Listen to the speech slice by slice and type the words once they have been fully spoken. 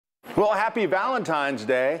Well, happy Valentine's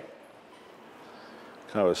Day.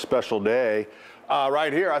 Kind of a special day.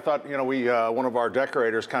 Right here, I thought, one of our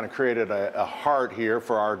decorators kind of created a heart here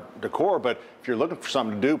for our decor, but if you're looking for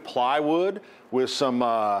something to do, plywood with some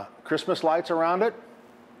Christmas lights around it,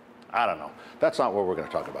 I don't know. That's not what we're going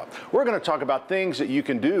to talk about. We're going to talk about things that you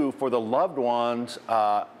can do for the loved ones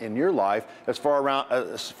in your life as far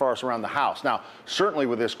as around the house. Now, certainly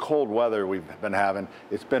with this cold weather we've been having,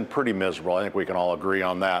 it's been pretty miserable. I think we can all agree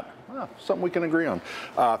on that. Well, something we can agree on.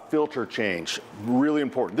 Filter change, really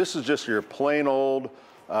important. This is just your plain old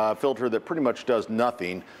filter that pretty much does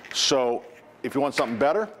nothing. So if you want something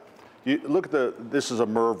better, you look at this is a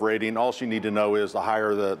MERV rating. All you need to know is the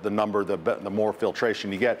higher the number, the more filtration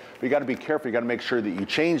you get. But you got to be careful. You got to make sure that you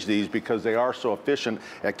change these because they are so efficient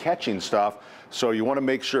at catching stuff. So you want to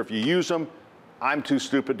make sure if you use them. I'm too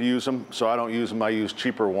stupid to use them, so I don't use them. I use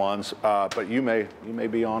cheaper ones. But you may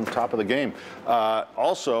be on top of the game.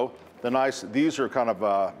 Also, these are kind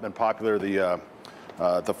of been popular. The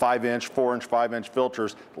 5-inch, 4-inch, 5-inch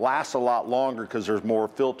filters last a lot longer because there's more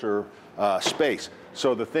filter space.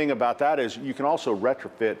 So the thing about that is you can also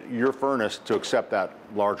retrofit your furnace to accept that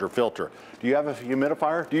larger filter. Do you have a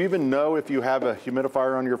humidifier? Do you even know if you have a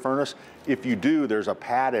humidifier on your furnace? If you do, there's a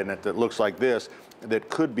pad in it that looks like this that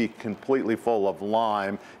could be completely full of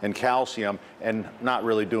lime and calcium and not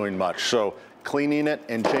really doing much. So cleaning it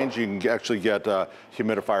and changing, you can actually get a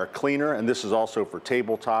humidifier cleaner, and this is also for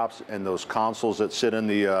tabletops and those consoles that sit in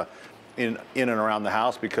the in and around the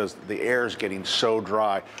house because the air is getting so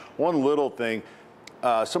dry. One little thing,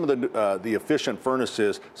 some of the efficient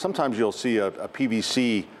furnaces, sometimes you'll see a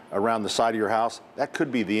PVC around the side of your house. That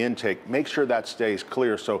could be the intake. Make sure that stays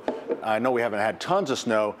clear. So I know we haven't had tons of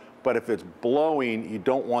snow, but if it's blowing, you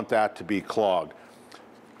don't want that to be clogged.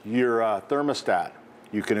 Your thermostat,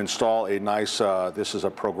 you can install a nice, this is a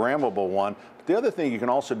programmable one. The other thing you can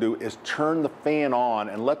also do is turn the fan on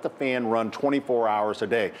and let the fan run 24 hours a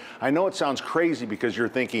day. I know it sounds crazy because you're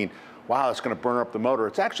thinking, wow, it's going to burn up the motor.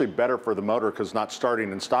 It's actually better for the motor because it's not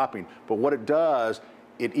starting and stopping. But what it does,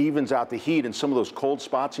 it evens out the heat, and some of those cold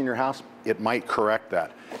spots in your house, it might correct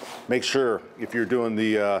that. Make sure if you're doing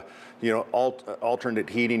the alternate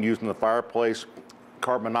heating using the fireplace,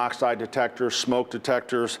 carbon monoxide detectors, smoke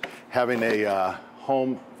detectors, having a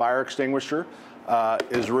home fire extinguisher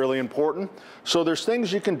is really important. So there's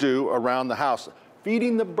things you can do around the house.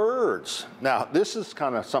 Feeding the birds. Now, this is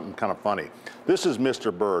something kind of funny. This is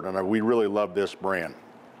Mr. Bird, and we really love this brand.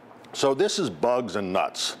 So this is Bugs and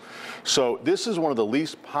Nuts. So this is one of the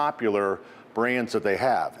least popular brands that they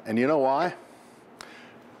have. And you know why?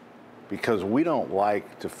 Because we don't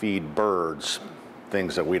like to feed birds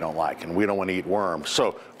things that we don't like, and we don't want to eat worms.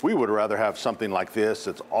 So we would rather have something like this.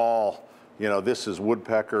 It's all, this is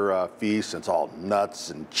woodpecker feast. It's all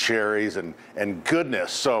nuts and cherries and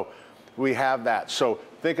goodness. So we have that. So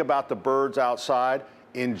think about the birds outside,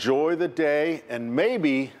 enjoy the day, and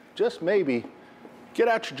maybe, just maybe, get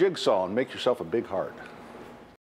out your jigsaw and make yourself a big heart.